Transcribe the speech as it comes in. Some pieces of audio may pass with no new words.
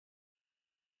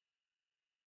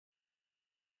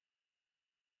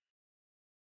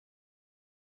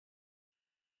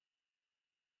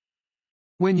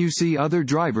When you see other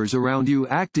drivers around you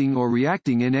acting or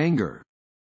reacting in anger.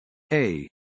 A.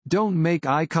 Don't make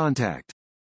eye contact.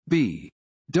 B.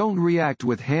 Don't react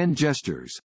with hand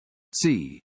gestures.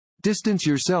 C. Distance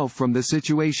yourself from the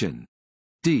situation.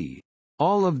 D.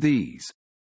 All of these.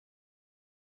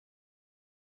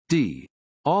 D.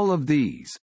 All of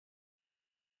these.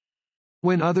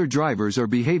 When other drivers are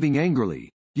behaving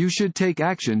angrily, you should take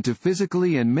action to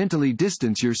physically and mentally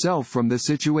distance yourself from the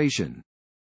situation.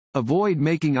 Avoid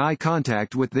making eye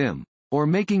contact with them, or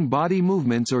making body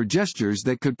movements or gestures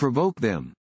that could provoke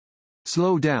them.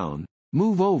 Slow down,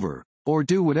 move over, or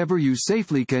do whatever you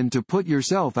safely can to put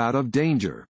yourself out of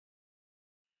danger.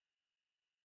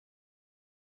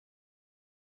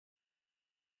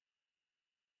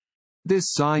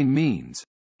 This sign means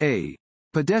A.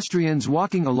 Pedestrians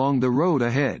walking along the road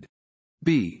ahead.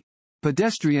 B.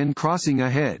 Pedestrian crossing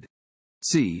ahead.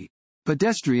 C.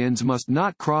 Pedestrians must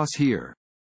not cross here.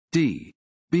 D.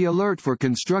 Be alert for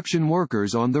construction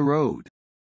workers on the road.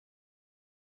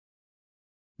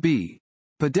 B.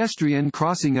 Pedestrian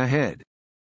crossing ahead.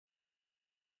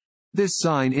 This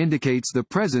sign indicates the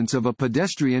presence of a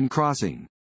pedestrian crossing.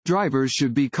 Drivers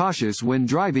should be cautious when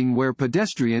driving where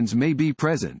pedestrians may be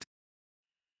present.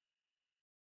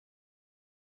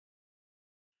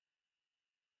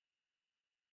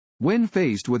 When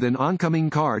faced with an oncoming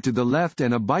car to the left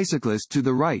and a bicyclist to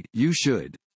the right, you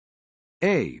should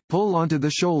A. Pull onto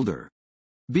the shoulder.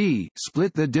 B.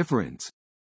 Split the difference.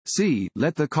 C.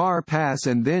 Let the car pass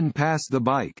and then pass the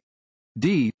bike.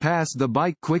 D. Pass the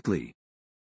bike quickly.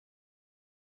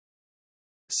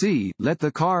 C. Let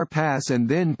the car pass and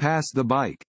then pass the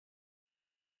bike.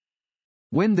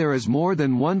 When there is more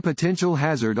than one potential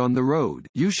hazard on the road,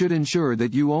 you should ensure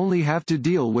that you only have to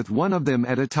deal with one of them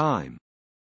at a time.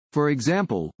 For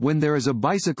example, when there is a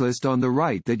bicyclist on the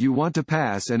right that you want to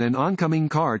pass and an oncoming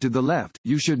car to the left,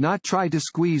 you should not try to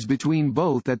squeeze between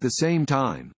both at the same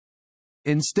time.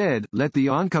 Instead, let the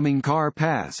oncoming car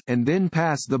pass, and then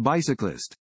pass the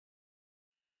bicyclist.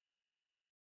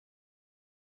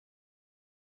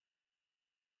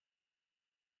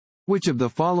 Which of the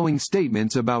following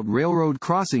statements about railroad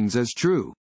crossings is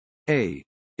true? A.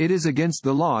 It is against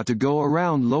the law to go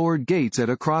around lowered gates at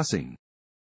a crossing.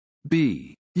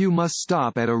 B. You must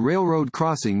stop at a railroad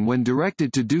crossing when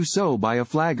directed to do so by a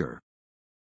flagger.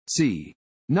 C.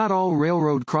 Not all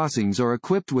railroad crossings are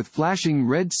equipped with flashing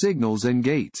red signals and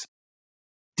gates.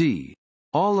 D.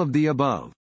 All of the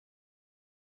above.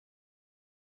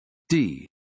 D.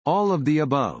 All of the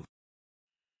above.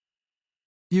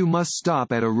 You must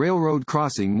stop at a railroad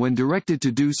crossing when directed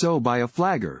to do so by a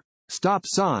flagger, stop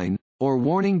sign, or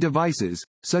warning devices,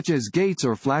 such as gates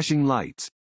or flashing lights.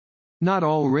 Not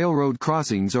all railroad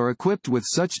crossings are equipped with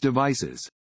such devices.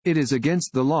 It is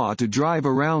against the law to drive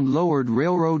around lowered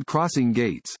railroad crossing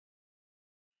gates.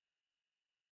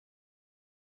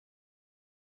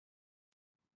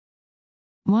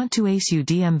 Want to ace your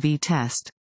DMV test?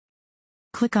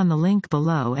 Click on the link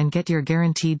below and get your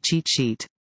guaranteed cheat sheet.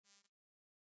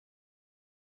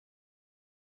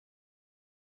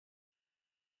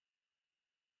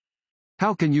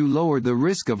 How can you lower the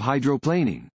risk of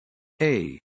hydroplaning?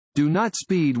 A. Do not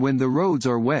speed when the roads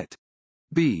are wet.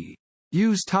 B.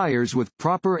 Use tires with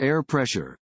proper air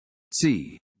pressure.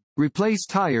 C. Replace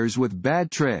tires with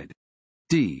bad tread.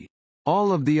 D.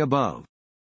 All of the above.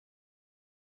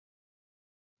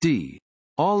 D.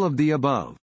 All of the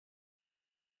above.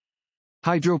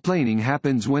 Hydroplaning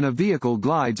happens when a vehicle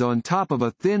glides on top of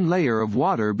a thin layer of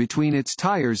water between its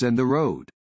tires and the road.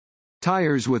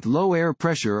 Tires with low air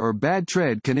pressure or bad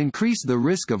tread can increase the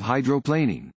risk of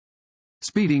hydroplaning.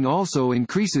 Speeding also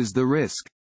increases the risk.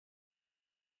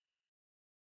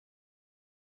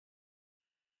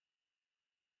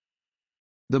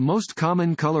 The most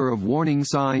common color of warning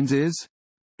signs is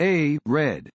A.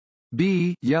 Red.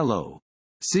 B. Yellow.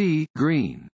 C.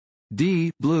 Green.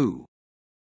 D. Blue.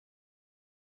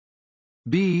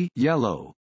 B.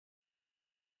 Yellow.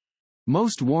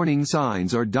 Most warning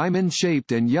signs are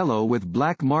diamond-shaped and yellow with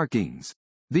black markings.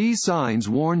 These signs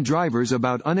warn drivers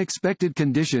about unexpected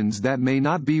conditions that may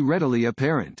not be readily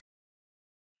apparent.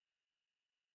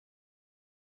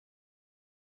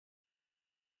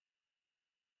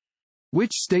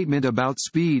 Which statement about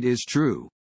speed is true?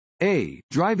 A.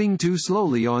 Driving too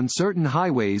slowly on certain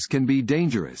highways can be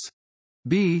dangerous.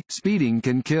 B. Speeding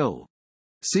can kill.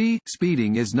 C.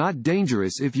 Speeding is not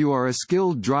dangerous if you are a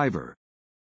skilled driver.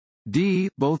 D.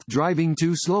 Both driving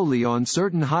too slowly on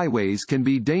certain highways can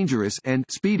be dangerous and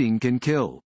speeding can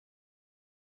kill.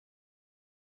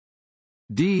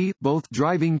 D. Both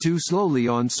driving too slowly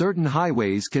on certain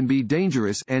highways can be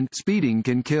dangerous and speeding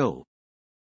can kill.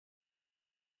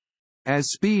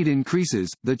 As speed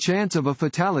increases, the chance of a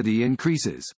fatality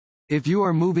increases. If you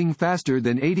are moving faster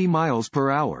than 80 miles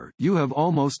per hour, you have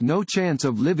almost no chance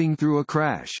of living through a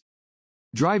crash.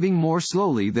 Driving more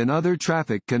slowly than other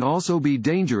traffic can also be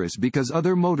dangerous because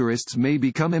other motorists may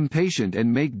become impatient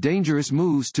and make dangerous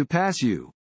moves to pass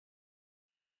you.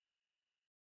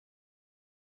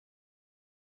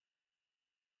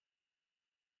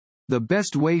 The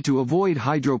best way to avoid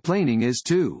hydroplaning is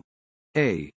to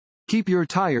A. Keep your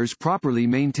tires properly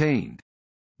maintained.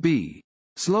 B.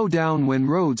 Slow down when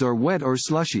roads are wet or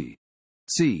slushy.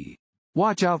 C.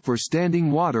 Watch out for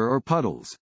standing water or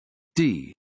puddles.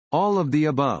 D. All of the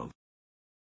above.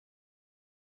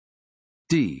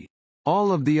 D.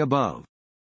 All of the above.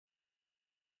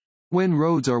 When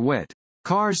roads are wet,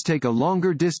 cars take a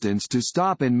longer distance to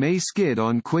stop and may skid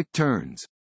on quick turns.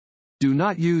 Do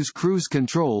not use cruise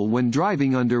control when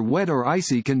driving under wet or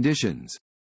icy conditions.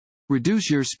 Reduce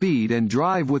your speed and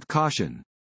drive with caution.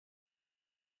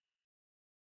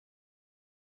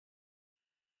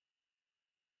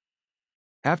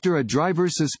 After a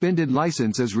driver's suspended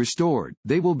license is restored,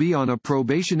 they will be on a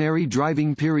probationary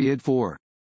driving period for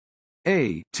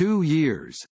A. 2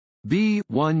 years. B.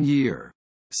 1 year.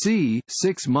 C.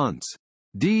 6 months.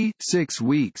 D. 6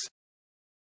 weeks.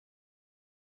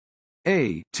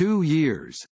 A. 2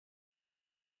 years.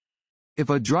 If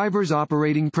a driver's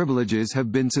operating privileges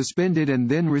have been suspended and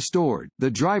then restored, the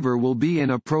driver will be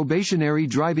in a probationary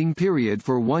driving period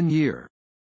for 1 year.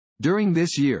 During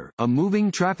this year, a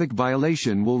moving traffic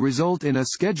violation will result in a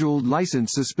scheduled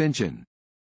license suspension.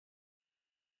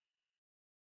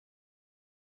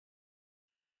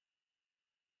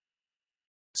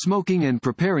 Smoking and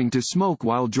preparing to smoke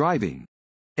while driving.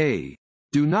 A.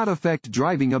 Do not affect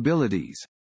driving abilities.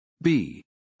 B.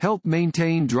 Help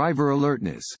maintain driver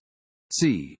alertness.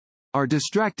 C. Are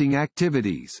distracting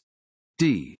activities.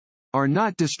 D. Are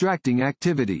not distracting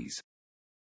activities.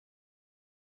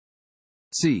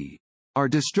 C. Are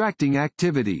distracting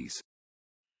activities.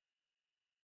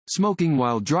 Smoking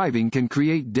while driving can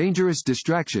create dangerous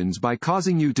distractions by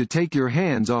causing you to take your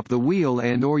hands off the wheel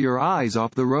and/or your eyes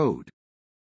off the road.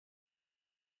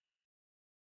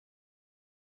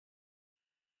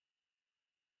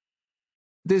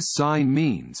 This sign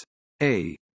means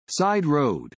A. Side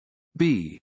road.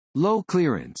 B. Low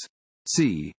clearance.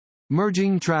 C.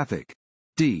 Merging traffic.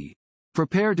 D.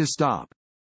 Prepare to stop.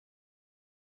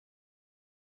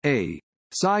 A.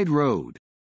 Side road.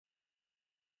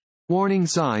 Warning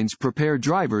signs prepare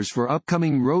drivers for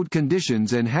upcoming road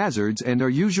conditions and hazards and are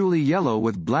usually yellow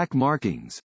with black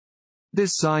markings.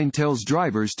 This sign tells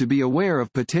drivers to be aware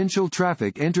of potential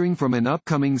traffic entering from an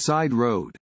upcoming side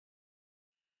road.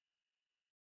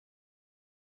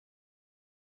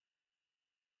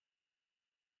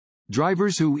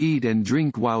 Drivers who eat and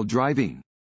drink while driving.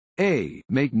 A.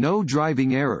 Make no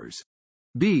driving errors.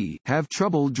 B. Have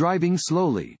trouble driving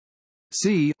slowly.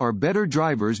 C. Are better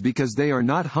drivers because they are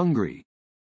not hungry.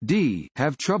 D.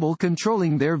 Have trouble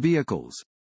controlling their vehicles.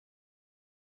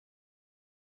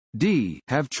 D.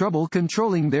 Have trouble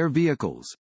controlling their vehicles.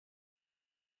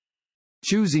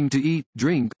 Choosing to eat,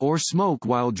 drink, or smoke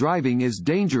while driving is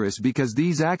dangerous because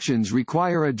these actions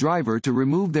require a driver to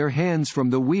remove their hands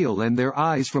from the wheel and their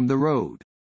eyes from the road.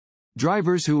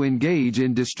 Drivers who engage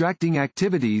in distracting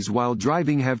activities while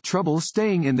driving have trouble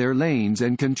staying in their lanes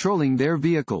and controlling their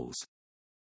vehicles.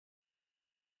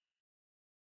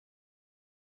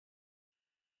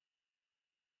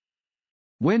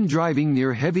 When driving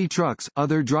near heavy trucks,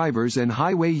 other drivers and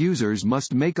highway users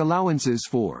must make allowances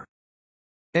for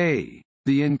A.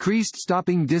 The increased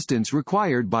stopping distance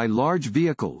required by large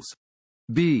vehicles.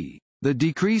 B. The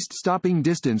decreased stopping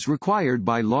distance required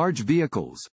by large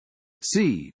vehicles.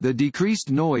 C. The decreased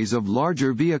noise of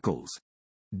larger vehicles.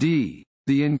 D.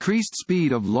 The increased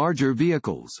speed of larger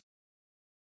vehicles.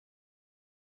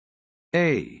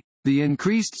 A. The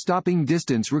increased stopping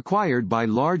distance required by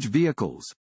large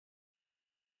vehicles.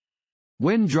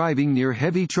 When driving near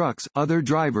heavy trucks, other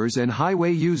drivers and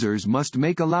highway users must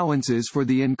make allowances for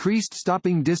the increased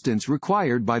stopping distance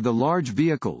required by the large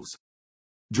vehicles.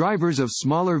 Drivers of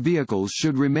smaller vehicles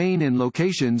should remain in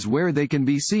locations where they can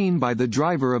be seen by the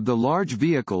driver of the large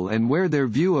vehicle and where their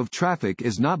view of traffic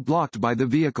is not blocked by the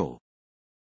vehicle.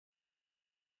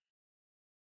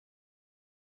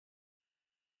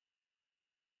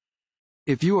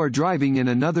 If you are driving in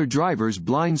another driver's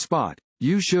blind spot,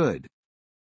 you should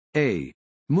A.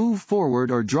 Move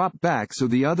forward or drop back so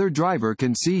the other driver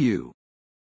can see you.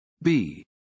 B.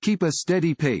 Keep a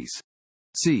steady pace.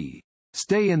 C.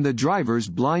 Stay in the driver's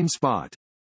blind spot.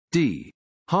 D.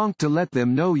 Honk to let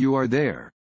them know you are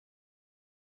there.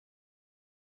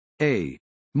 A.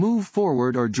 Move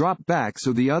forward or drop back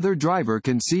so the other driver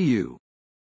can see you.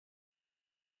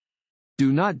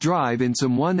 Do not drive in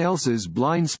someone else's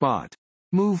blind spot.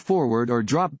 Move forward or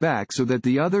drop back so that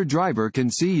the other driver can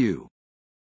see you.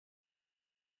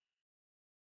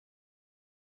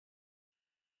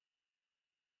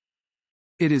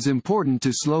 It is important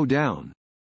to slow down.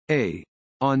 A.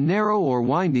 On narrow or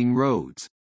winding roads.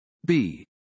 B.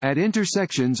 At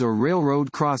intersections or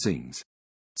railroad crossings.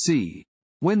 C.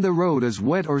 When the road is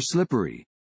wet or slippery.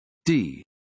 D.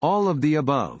 All of the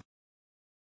above.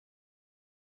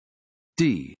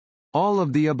 D. All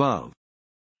of the above.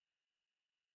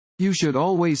 You should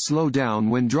always slow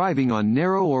down when driving on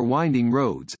narrow or winding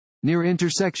roads, near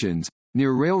intersections,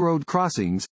 near railroad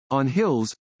crossings, on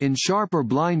hills, in sharp or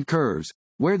blind curves,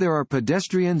 where there are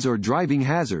pedestrians or driving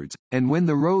hazards, and when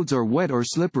the roads are wet or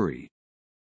slippery.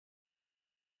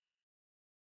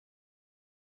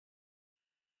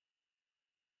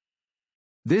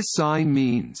 This sign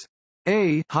means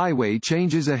A. Highway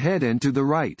changes ahead and to the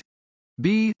right.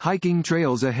 B. Hiking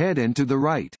trails ahead and to the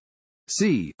right.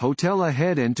 C. Hotel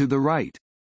ahead and to the right.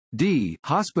 D.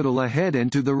 Hospital ahead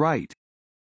and to the right.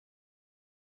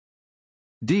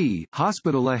 D.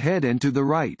 Hospital ahead and to the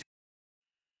right.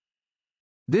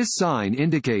 This sign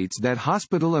indicates that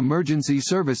hospital emergency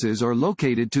services are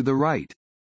located to the right.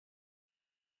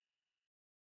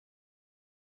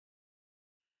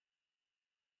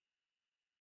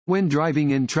 When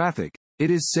driving in traffic,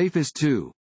 it is safest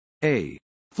to A.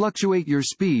 Fluctuate your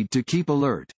speed to keep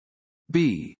alert.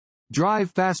 B.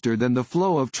 Drive faster than the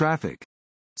flow of traffic.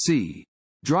 C.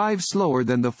 Drive slower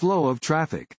than the flow of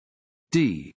traffic.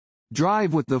 D.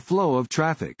 Drive with the flow of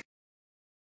traffic.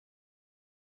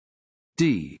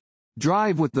 D.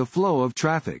 Drive with the flow of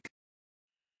traffic.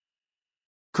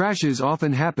 Crashes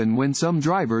often happen when some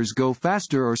drivers go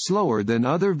faster or slower than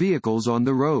other vehicles on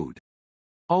the road.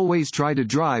 Always try to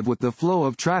drive with the flow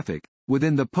of traffic,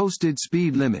 within the posted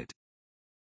speed limit.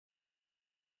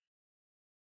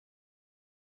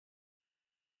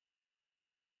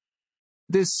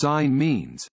 This sign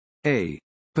means A.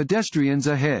 Pedestrians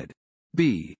ahead.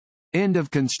 B. End of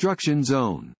construction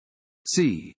zone.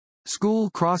 C. School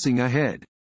crossing ahead.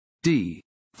 D.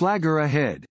 Flagger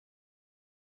ahead.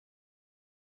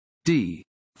 D.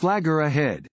 Flagger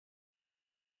ahead.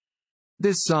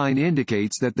 This sign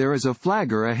indicates that there is a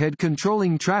flagger ahead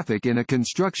controlling traffic in a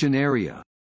construction area.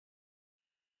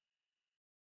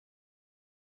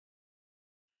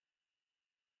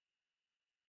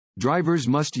 Drivers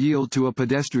must yield to a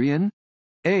pedestrian.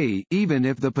 A. Even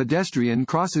if the pedestrian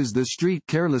crosses the street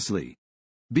carelessly.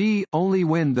 B. Only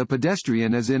when the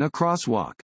pedestrian is in a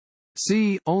crosswalk.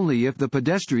 C. Only if the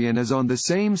pedestrian is on the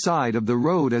same side of the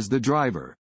road as the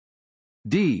driver.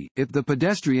 D. If the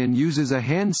pedestrian uses a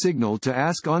hand signal to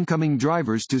ask oncoming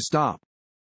drivers to stop.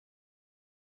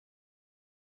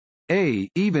 A.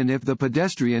 Even if the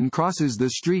pedestrian crosses the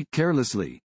street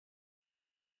carelessly.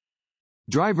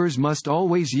 Drivers must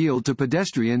always yield to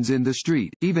pedestrians in the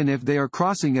street, even if they are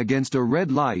crossing against a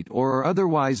red light or are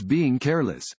otherwise being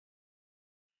careless.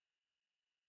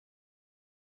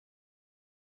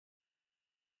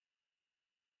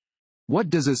 What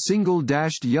does a single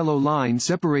dashed yellow line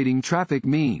separating traffic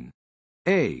mean?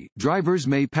 A. Drivers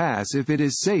may pass if it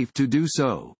is safe to do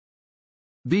so.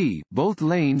 B. Both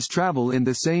lanes travel in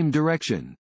the same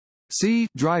direction. C.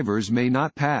 Drivers may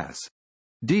not pass.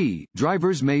 D.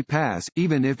 Drivers may pass,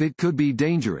 even if it could be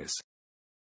dangerous.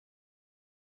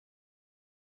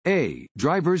 A.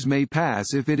 Drivers may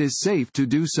pass if it is safe to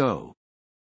do so.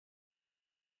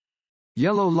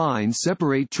 Yellow lines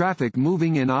separate traffic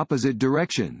moving in opposite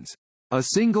directions. A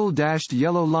single dashed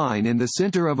yellow line in the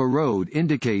center of a road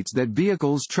indicates that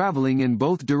vehicles traveling in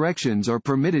both directions are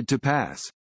permitted to pass.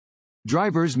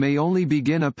 Drivers may only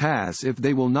begin a pass if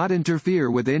they will not interfere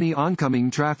with any oncoming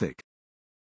traffic.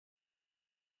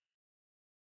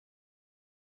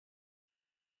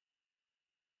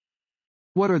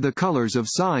 What are the colors of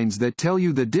signs that tell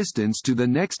you the distance to the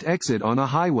next exit on a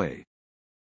highway?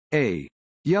 A.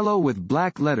 Yellow with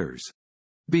black letters.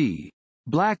 B.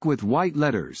 Black with white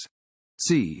letters.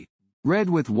 C. Red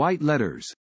with white letters.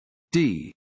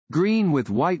 D. Green with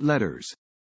white letters.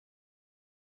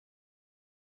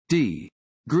 D.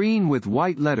 Green with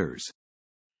white letters.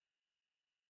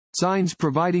 Signs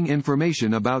providing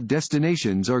information about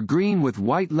destinations are green with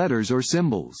white letters or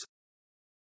symbols.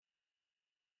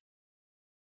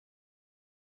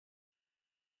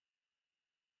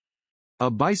 A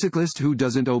bicyclist who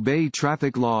doesn't obey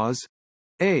traffic laws?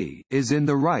 A. Is in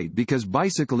the right because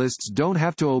bicyclists don't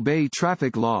have to obey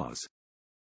traffic laws.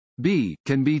 B.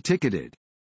 Can be ticketed.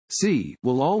 C.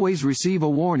 Will always receive a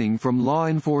warning from law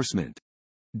enforcement.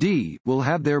 D. Will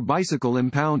have their bicycle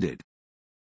impounded.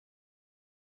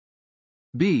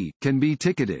 B. Can be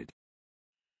ticketed.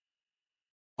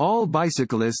 All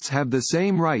bicyclists have the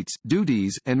same rights,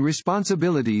 duties, and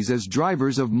responsibilities as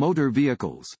drivers of motor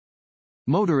vehicles.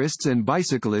 Motorists and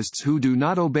bicyclists who do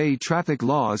not obey traffic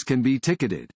laws can be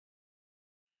ticketed.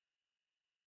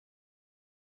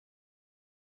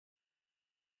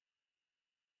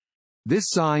 This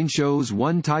sign shows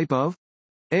one type of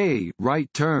A. Right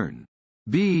turn.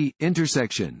 B.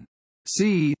 Intersection.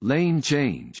 C. Lane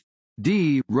change.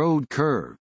 D. Road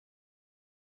curve.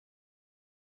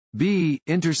 B.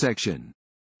 Intersection.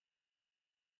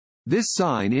 This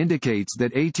sign indicates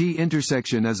that a T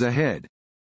intersection is ahead.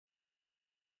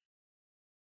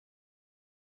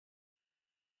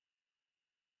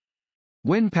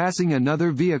 When passing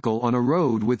another vehicle on a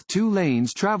road with two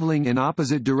lanes traveling in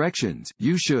opposite directions,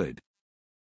 you should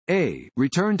A.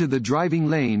 Return to the driving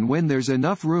lane when there's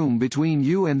enough room between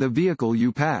you and the vehicle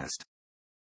you passed.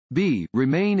 B.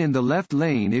 Remain in the left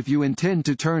lane if you intend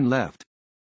to turn left.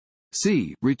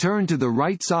 C. Return to the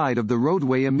right side of the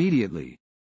roadway immediately.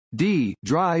 D.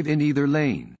 Drive in either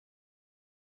lane.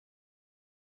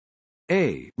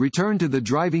 A. Return to the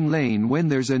driving lane when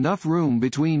there's enough room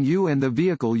between you and the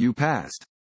vehicle you passed.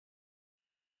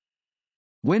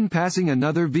 When passing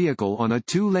another vehicle on a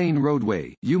two-lane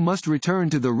roadway, you must return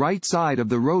to the right side of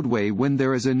the roadway when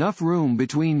there is enough room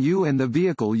between you and the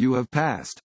vehicle you have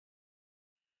passed.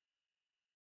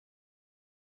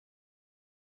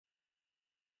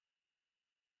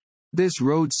 This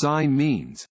road sign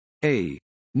means A.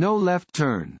 No left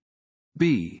turn.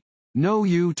 B. No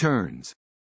U-turns.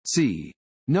 C.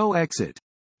 No exit.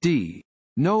 D.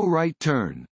 No right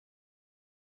turn.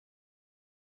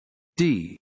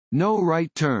 D. No right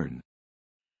turn.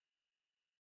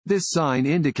 This sign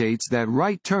indicates that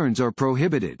right turns are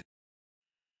prohibited.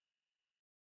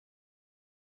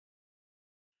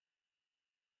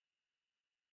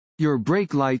 Your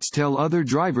brake lights tell other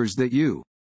drivers that you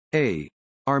A.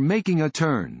 Are making a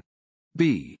turn.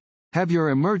 B. Have your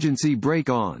emergency brake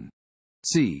on.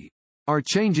 C. Are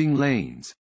changing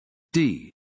lanes.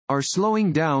 D. Are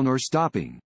slowing down or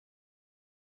stopping.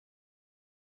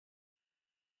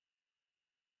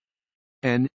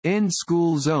 An end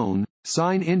school zone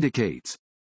sign indicates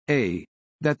A.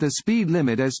 That the speed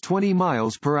limit is 20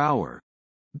 miles per hour.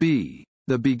 B.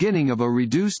 The beginning of a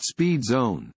reduced speed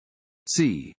zone.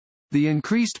 C. The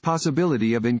increased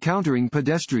possibility of encountering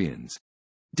pedestrians.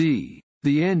 D.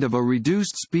 The end of a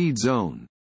reduced speed zone.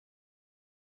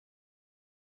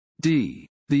 D.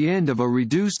 The end of a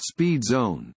reduced speed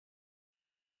zone.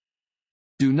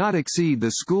 Do not exceed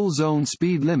the school zone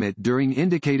speed limit during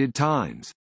indicated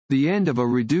times. The end of a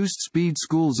reduced speed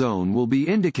school zone will be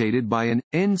indicated by an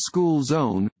end school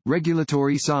zone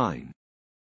regulatory sign.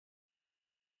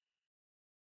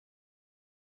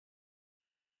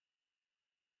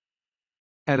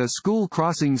 At a school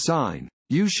crossing sign,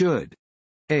 you should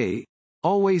A.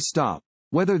 Always stop,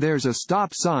 whether there's a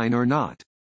stop sign or not.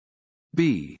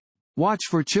 B. Watch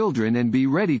for children and be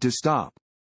ready to stop.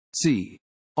 C.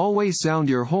 Always sound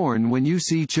your horn when you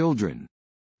see children.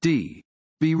 D.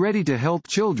 Be ready to help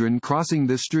children crossing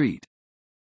the street.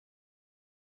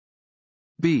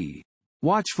 B.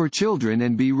 Watch for children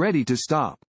and be ready to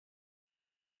stop.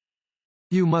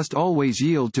 You must always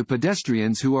yield to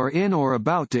pedestrians who are in or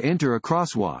about to enter a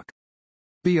crosswalk.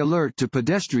 Be alert to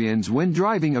pedestrians when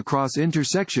driving across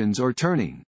intersections or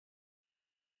turning.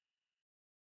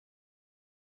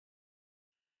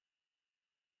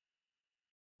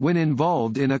 When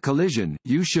involved in a collision,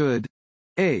 you should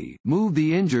A. Move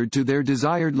the injured to their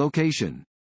desired location.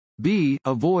 B.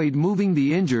 Avoid moving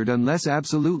the injured unless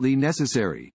absolutely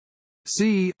necessary.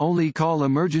 C. Only call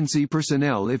emergency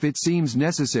personnel if it seems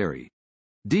necessary.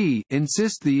 D.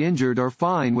 Insist the injured are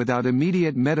fine without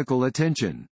immediate medical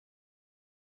attention.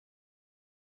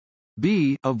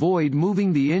 B. Avoid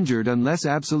moving the injured unless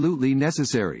absolutely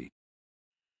necessary.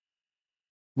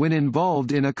 When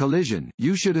involved in a collision,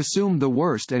 you should assume the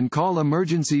worst and call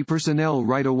emergency personnel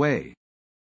right away.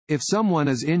 If someone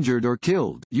is injured or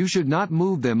killed, you should not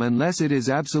move them unless it is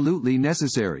absolutely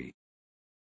necessary.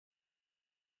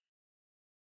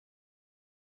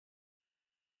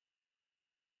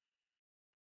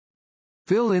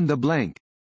 Fill in the blank.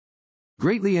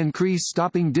 Greatly increase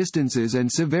stopping distances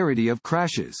and severity of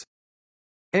crashes.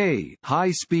 A.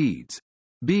 High speeds.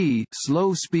 B.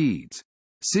 Slow speeds.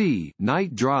 C.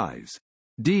 Night drives.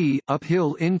 D.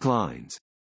 Uphill inclines.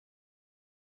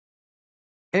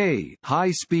 A.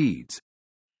 High speeds.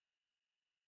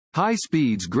 High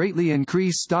speeds greatly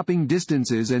increase stopping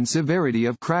distances and severity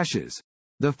of crashes.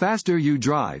 The faster you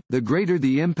drive, the greater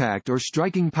the impact or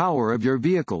striking power of your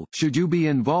vehicle, should you be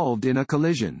involved in a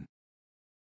collision.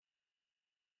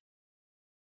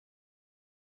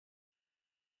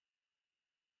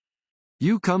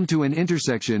 You come to an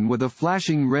intersection with a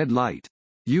flashing red light.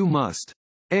 You must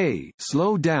A.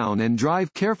 Slow down and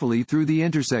drive carefully through the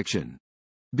intersection.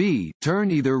 B.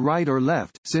 Turn either right or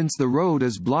left, since the road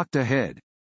is blocked ahead.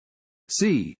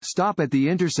 C. Stop at the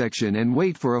intersection and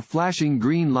wait for a flashing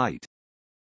green light.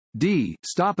 D.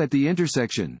 Stop at the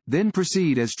intersection, then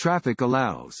proceed as traffic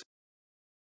allows.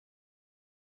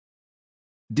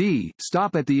 D.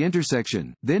 Stop at the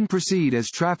intersection, then proceed as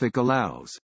traffic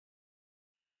allows.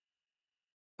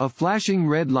 A flashing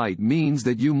red light means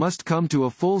that you must come to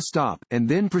a full stop, and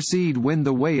then proceed when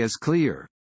the way is clear.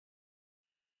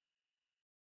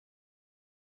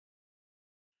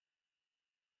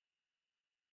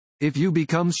 If you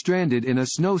become stranded in a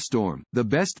snowstorm, the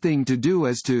best thing to do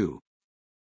is to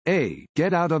A.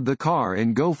 Get out of the car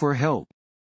and go for help.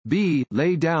 B.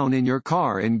 Lay down in your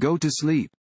car and go to sleep.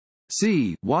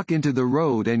 C. Walk into the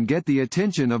road and get the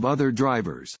attention of other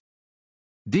drivers.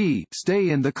 D. Stay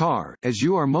in the car, as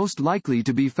you are most likely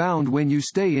to be found when you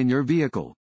stay in your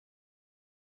vehicle.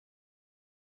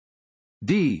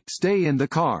 D. Stay in the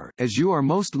car, as you are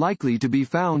most likely to be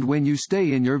found when you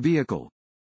stay in your vehicle.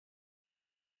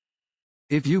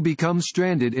 If you become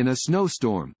stranded in a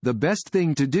snowstorm, the best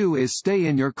thing to do is stay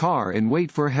in your car and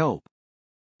wait for help.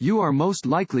 You are most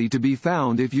likely to be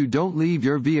found if you don't leave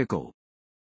your vehicle.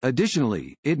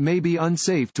 Additionally, it may be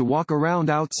unsafe to walk around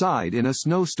outside in a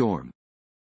snowstorm.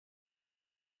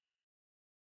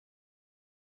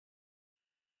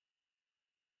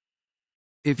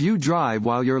 If you drive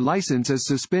while your license is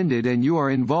suspended and you are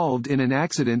involved in an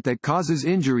accident that causes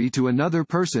injury to another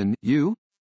person, you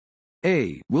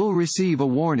A. Will receive a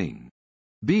warning.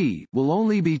 B. Will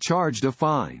only be charged a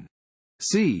fine.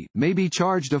 C. May be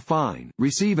charged a fine,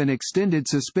 receive an extended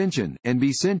suspension, and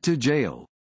be sent to jail.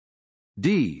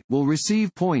 D. Will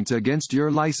receive points against your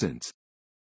license.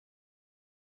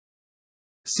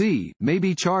 C. May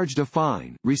be charged a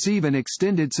fine, receive an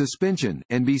extended suspension,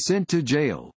 and be sent to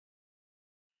jail.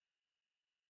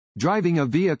 Driving a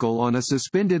vehicle on a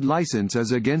suspended license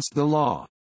is against the law.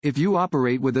 If you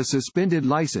operate with a suspended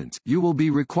license, you will be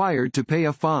required to pay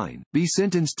a fine, be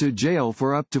sentenced to jail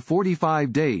for up to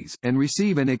 45 days, and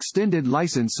receive an extended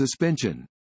license suspension.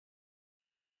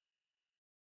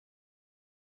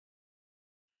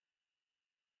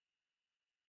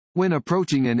 When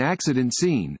approaching an accident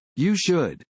scene, you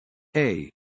should A.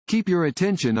 Keep your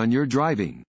attention on your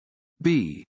driving.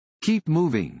 B. Keep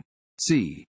moving.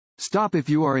 C. Stop if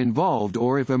you are involved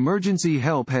or if emergency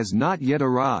help has not yet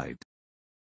arrived.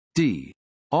 D.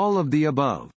 All of the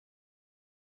above.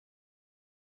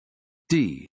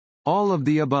 D. All of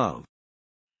the above.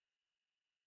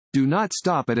 Do not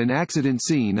stop at an accident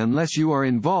scene unless you are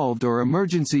involved or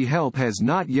emergency help has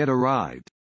not yet arrived.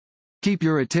 Keep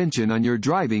your attention on your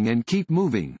driving and keep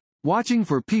moving, watching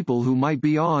for people who might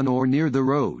be on or near the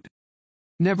road.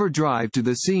 Never drive to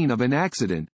the scene of an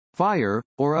accident, fire,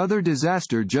 or other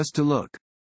disaster just to look.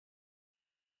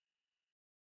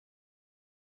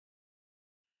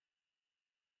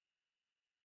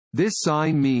 This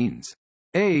sign means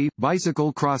A.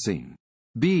 Bicycle crossing.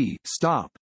 B. Stop.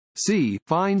 C.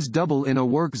 Fines double in a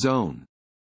work zone.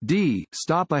 D.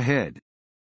 Stop ahead.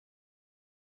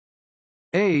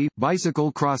 A.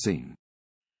 Bicycle crossing.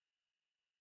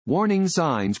 Warning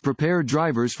signs prepare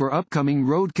drivers for upcoming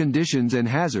road conditions and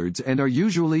hazards and are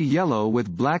usually yellow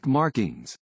with black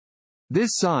markings.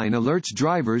 This sign alerts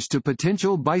drivers to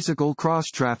potential bicycle cross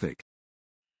traffic.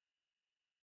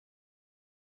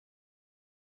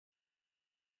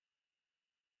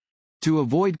 To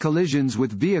avoid collisions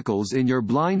with vehicles in your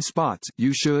blind spots,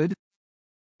 you should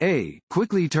A.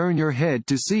 Quickly turn your head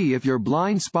to see if your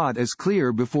blind spot is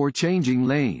clear before changing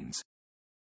lanes.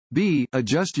 B.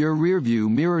 Adjust your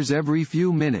rearview mirrors every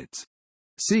few minutes.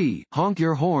 C. Honk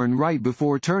your horn right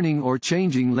before turning or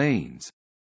changing lanes.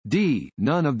 D.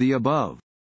 None of the above.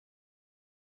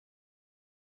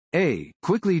 A.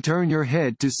 Quickly turn your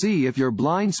head to see if your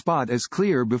blind spot is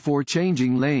clear before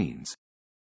changing lanes.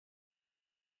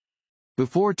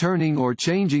 Before turning or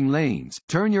changing lanes,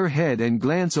 turn your head and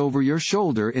glance over your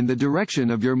shoulder in the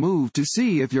direction of your move to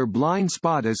see if your blind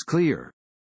spot is clear.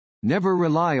 Never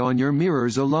rely on your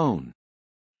mirrors alone.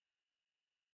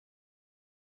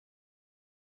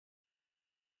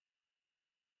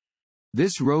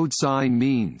 This road sign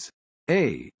means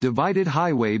A. Divided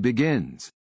highway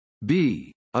begins.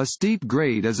 B. A steep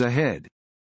grade is ahead.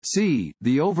 C.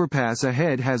 The overpass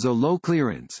ahead has a low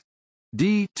clearance.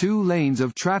 D. Two lanes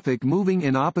of traffic moving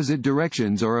in opposite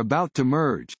directions are about to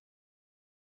merge.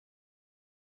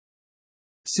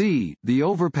 C. The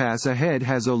overpass ahead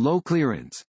has a low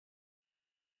clearance.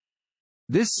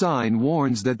 This sign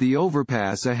warns that the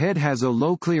overpass ahead has a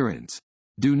low clearance.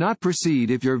 Do not proceed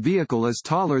if your vehicle is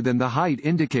taller than the height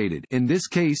indicated, in this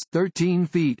case 13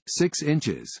 feet 6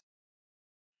 inches.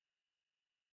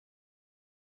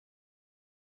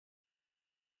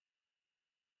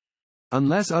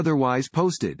 Unless otherwise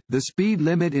posted, the speed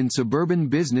limit in suburban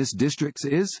business districts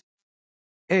is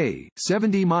A.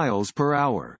 70 miles per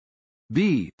hour.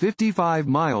 B. 55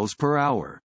 miles per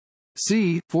hour.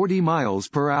 C. 40 miles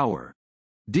per hour.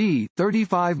 D.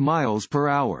 35 miles per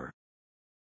hour.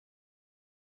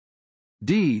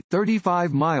 D.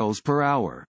 35 miles per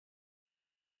hour.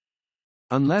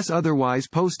 Unless otherwise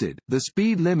posted, the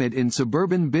speed limit in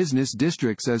suburban business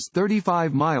districts is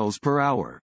 35 miles per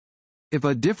hour. If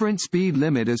a different speed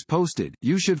limit is posted,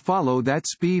 you should follow that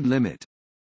speed limit.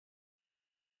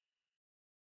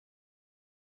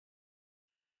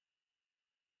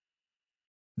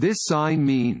 This sign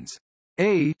means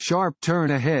A. Sharp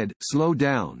turn ahead, slow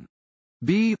down.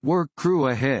 B. Work crew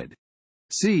ahead.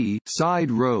 C. Side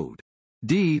road.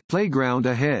 D. Playground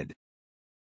ahead.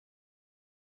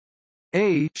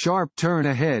 A. Sharp turn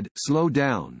ahead, slow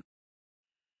down.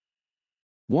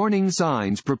 Warning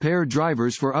signs prepare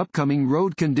drivers for upcoming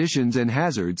road conditions and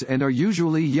hazards and are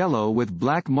usually yellow with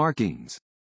black markings.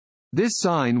 This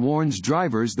sign warns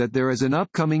drivers that there is an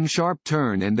upcoming sharp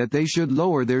turn and that they should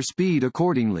lower their speed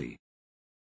accordingly.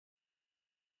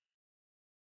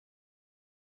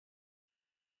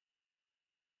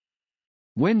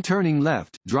 When turning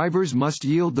left, drivers must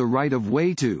yield the right of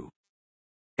way to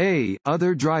A.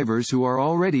 Other drivers who are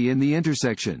already in the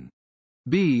intersection.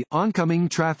 B. Oncoming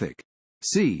traffic.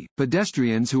 C.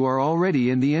 Pedestrians who are already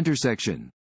in the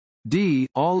intersection. D.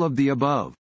 All of the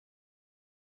above.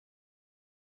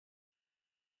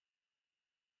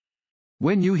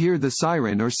 When you hear the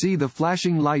siren or see the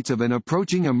flashing lights of an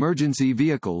approaching emergency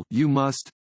vehicle, you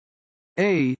must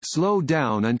A. Slow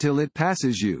down until it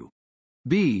passes you.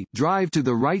 B. Drive to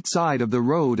the right side of the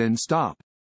road and stop.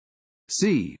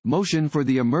 C. Motion for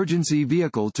the emergency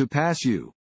vehicle to pass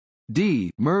you.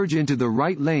 D. Merge into the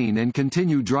right lane and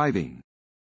continue driving.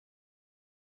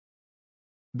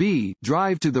 B.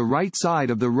 Drive to the right side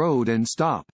of the road and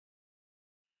stop.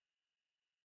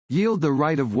 Yield the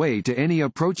right of way to any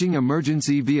approaching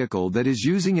emergency vehicle that is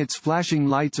using its flashing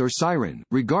lights or siren,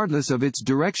 regardless of its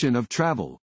direction of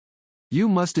travel. You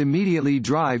must immediately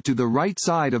drive to the right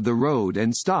side of the road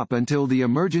and stop until the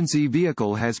emergency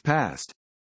vehicle has passed.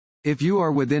 If you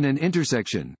are within an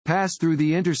intersection, pass through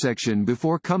the intersection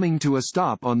before coming to a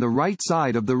stop on the right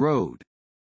side of the road.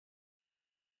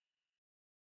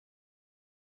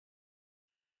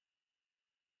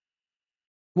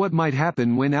 What might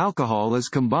happen when alcohol is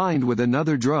combined with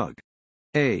another drug?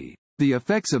 A. The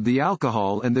effects of the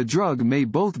alcohol and the drug may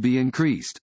both be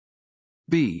increased.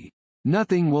 B.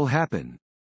 Nothing will happen.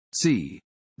 C.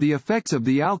 The effects of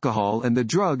the alcohol and the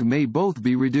drug may both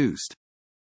be reduced.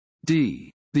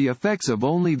 D. The effects of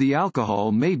only the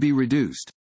alcohol may be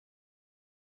reduced.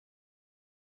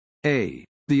 A.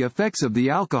 The effects of the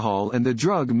alcohol and the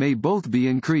drug may both be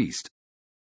increased.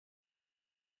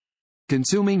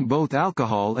 Consuming both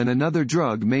alcohol and another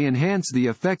drug may enhance the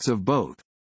effects of both.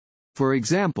 For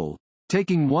example,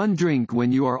 taking one drink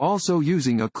when you are also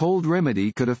using a cold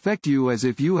remedy could affect you as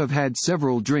if you have had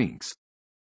several drinks.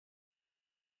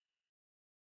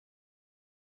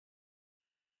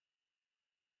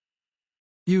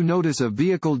 You notice a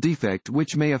vehicle defect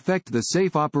which may affect the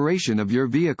safe operation of your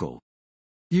vehicle.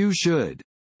 You should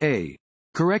A.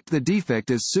 Correct the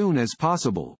defect as soon as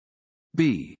possible.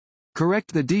 B.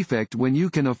 Correct the defect when you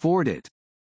can afford it.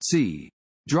 C.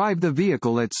 Drive the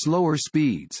vehicle at slower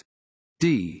speeds.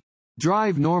 D.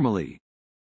 Drive normally.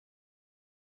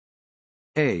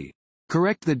 A.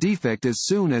 Correct the defect as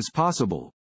soon as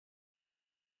possible.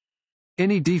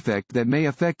 Any defect that may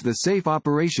affect the safe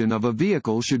operation of a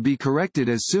vehicle should be corrected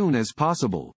as soon as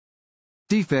possible.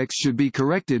 Defects should be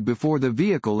corrected before the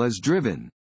vehicle is driven.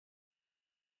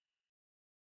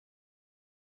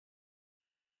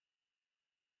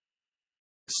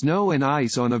 Snow and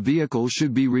ice on a vehicle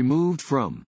should be removed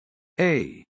from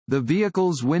A. The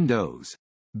vehicle's windows.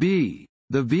 B.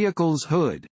 The vehicle's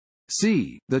hood.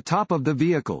 C. The top of the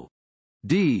vehicle.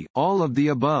 D. All of the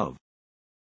above.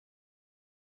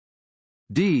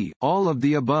 D. All of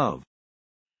the above.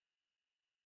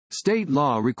 State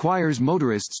law requires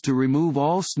motorists to remove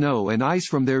all snow and ice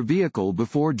from their vehicle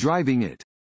before driving it.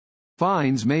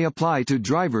 Fines may apply to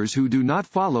drivers who do not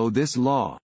follow this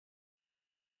law.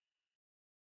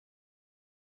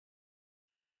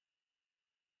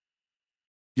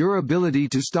 Your ability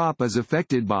to stop is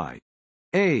affected by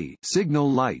A. Signal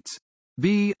lights.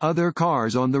 B. Other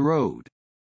cars on the road.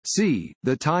 C.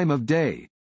 The time of day.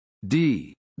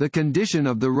 D. The condition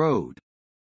of the road.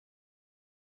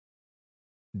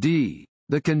 D.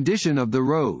 The condition of the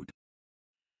road.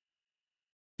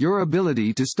 Your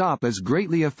ability to stop is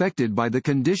greatly affected by the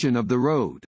condition of the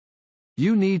road.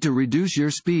 You need to reduce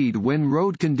your speed when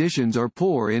road conditions are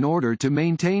poor in order to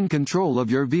maintain control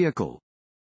of your vehicle.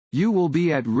 You will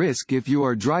be at risk if you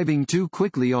are driving too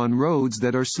quickly on roads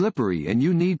that are slippery and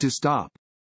you need to stop.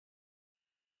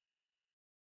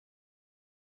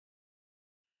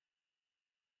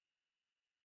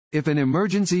 If an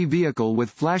emergency vehicle with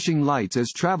flashing lights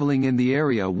is traveling in the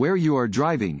area where you are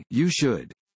driving, you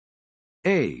should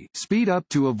A. Speed up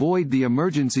to avoid the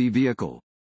emergency vehicle.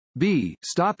 B.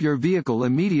 Stop your vehicle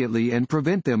immediately and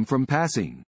prevent them from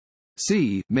passing.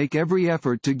 C. Make every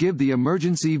effort to give the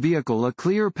emergency vehicle a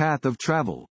clear path of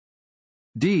travel.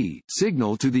 D.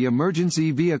 Signal to the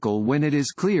emergency vehicle when it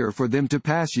is clear for them to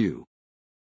pass you.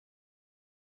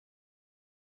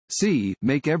 C.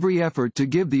 Make every effort to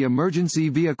give the emergency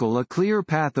vehicle a clear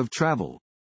path of travel.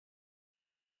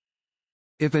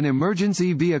 If an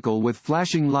emergency vehicle with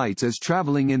flashing lights is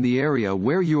traveling in the area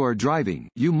where you are driving,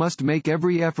 you must make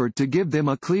every effort to give them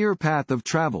a clear path of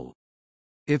travel.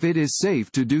 If it is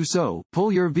safe to do so,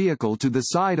 pull your vehicle to the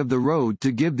side of the road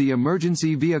to give the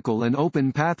emergency vehicle an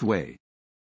open pathway.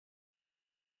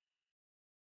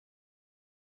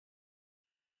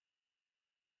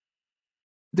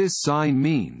 This sign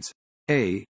means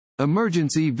A.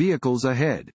 Emergency vehicles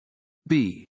ahead.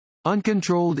 B.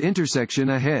 Uncontrolled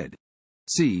intersection ahead.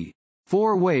 C.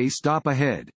 Four-way stop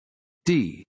ahead.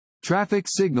 D. Traffic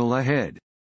signal ahead.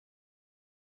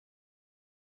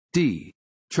 D.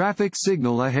 Traffic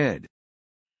signal ahead.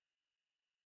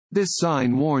 This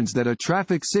sign warns that a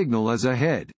traffic signal is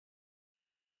ahead.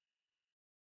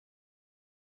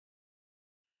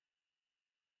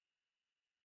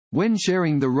 When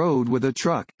sharing the road with a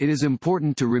truck, it is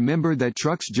important to remember that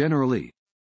trucks generally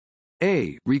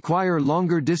A. Require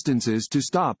longer distances to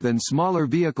stop than smaller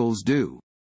vehicles do.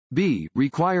 B.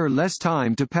 Require less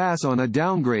time to pass on a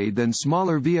downgrade than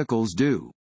smaller vehicles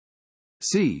do.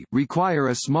 C. Require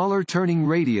a smaller turning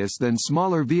radius than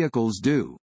smaller vehicles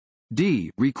do.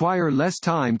 D. Require less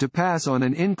time to pass on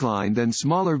an incline than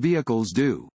smaller vehicles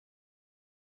do.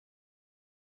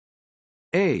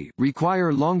 A.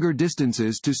 Require longer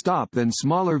distances to stop than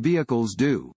smaller vehicles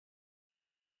do.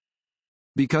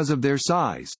 Because of their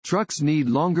size, trucks need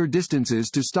longer distances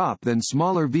to stop than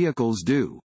smaller vehicles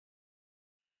do.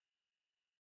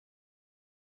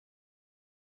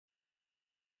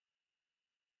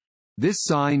 This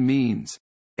sign means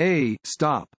A.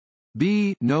 Stop.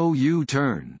 B. No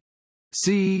U-turn.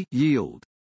 C. Yield.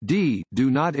 D. Do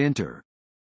not enter.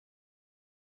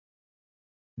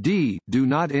 D. Do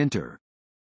not enter.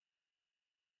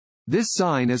 This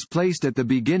sign is placed at the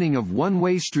beginning of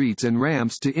one-way streets and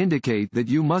ramps to indicate that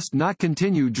you must not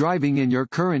continue driving in your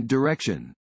current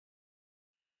direction.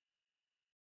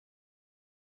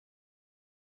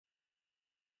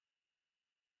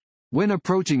 When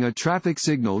approaching a traffic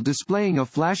signal displaying a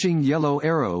flashing yellow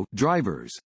arrow,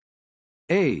 drivers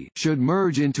A. Should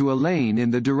merge into a lane in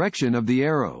the direction of the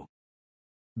arrow.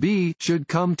 B. Should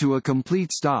come to a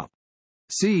complete stop.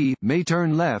 C. May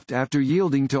turn left after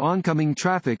yielding to oncoming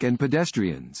traffic and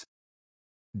pedestrians.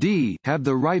 D. Have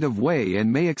the right of way and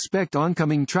may expect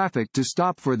oncoming traffic to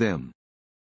stop for them.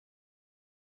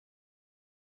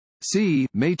 C.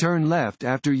 May turn left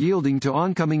after yielding to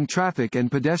oncoming traffic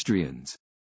and pedestrians.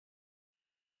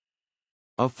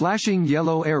 A flashing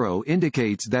yellow arrow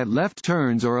indicates that left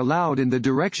turns are allowed in the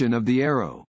direction of the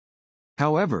arrow.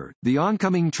 However, the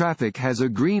oncoming traffic has a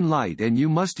green light and you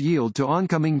must yield to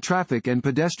oncoming traffic and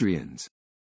pedestrians.